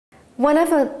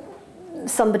Whenever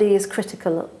somebody is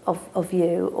critical of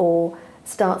you or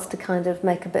starts to kind of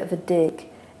make a bit of a dig,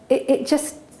 it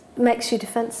just makes you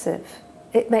defensive.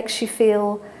 It makes you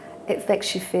feel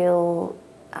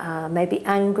maybe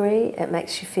angry. It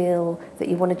makes you feel that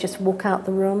you want to just walk out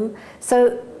the room.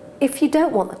 So if you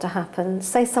don't want that to happen,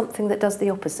 say something that does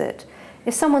the opposite.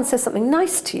 If someone says something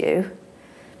nice to you,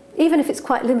 even if it's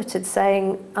quite limited,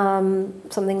 saying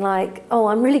something like, oh,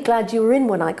 I'm really glad you were in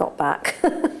when I got back,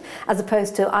 as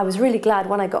opposed to, I was really glad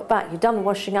when I got back, you'd done the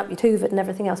washing up, you'd hoovered and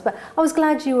everything else, but I was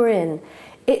glad you were in.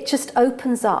 It just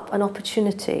opens up an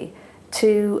opportunity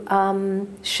to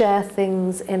share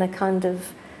things in a kind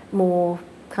of more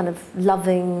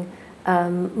loving,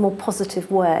 more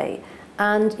positive way.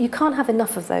 And you can't have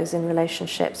enough of those in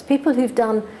relationships. People who've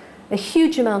done a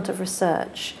huge amount of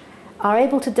research are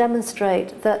able to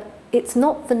demonstrate that it's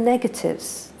not the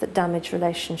negatives that damage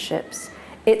relationships,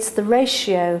 it's the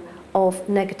ratio of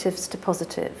negatives to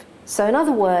positive. So in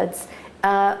other words,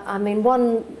 I mean,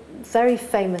 one very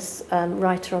famous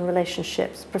writer on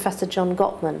relationships, Professor John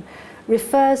Gottman,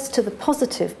 refers to the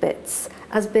positive bits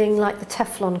as being like the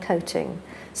Teflon coating.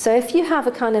 So if you have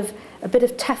a bit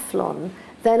of Teflon,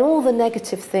 then all the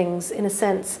negative things, in a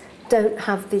sense, don't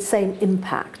have the same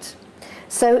impact.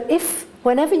 So if,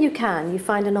 whenever you can, you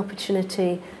find an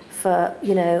opportunity for,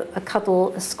 you know, a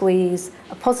cuddle, a squeeze,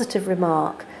 a positive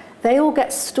remark, they all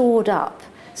get stored up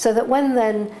so that when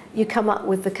then you come up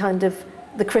with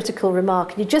the critical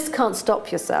remark, you just can't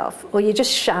stop yourself, or you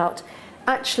just shout,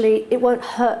 actually it won't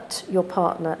hurt your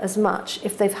partner as much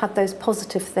if they've had those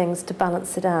positive things to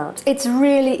balance it out. It's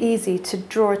really easy to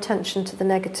draw attention to the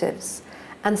negatives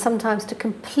and sometimes to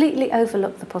completely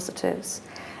overlook the positives.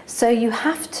 So you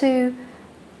have to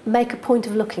make a point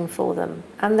of looking for them,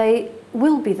 and they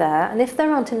will be there, and if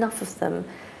there aren't enough of them,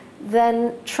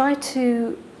 then try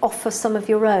to offer some of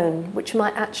your own, which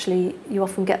might actually, you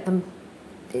often get them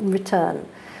in return.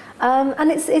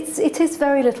 And it is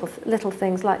very little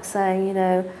things like saying, you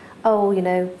know, oh, you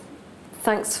know,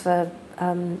 thanks for,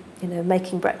 you know,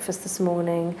 making breakfast this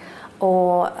morning,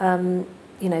 or,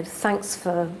 you know, thanks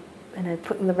for, you know,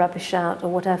 putting the rubbish out, or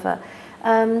whatever.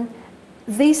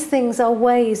 These things are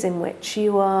ways in which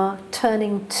you are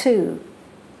turning to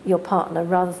your partner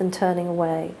rather than turning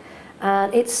away.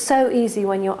 And it's so easy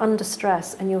when you're under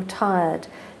stress and you're tired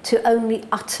to only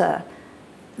utter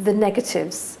the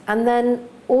negatives, and then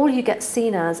all you get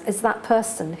seen as is that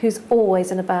person who's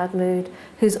always in a bad mood,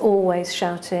 who's always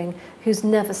shouting, who's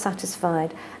never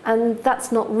satisfied. And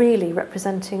that's not really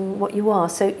representing what you are.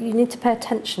 So you need to pay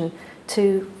attention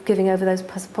to giving over those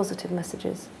positive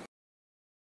messages.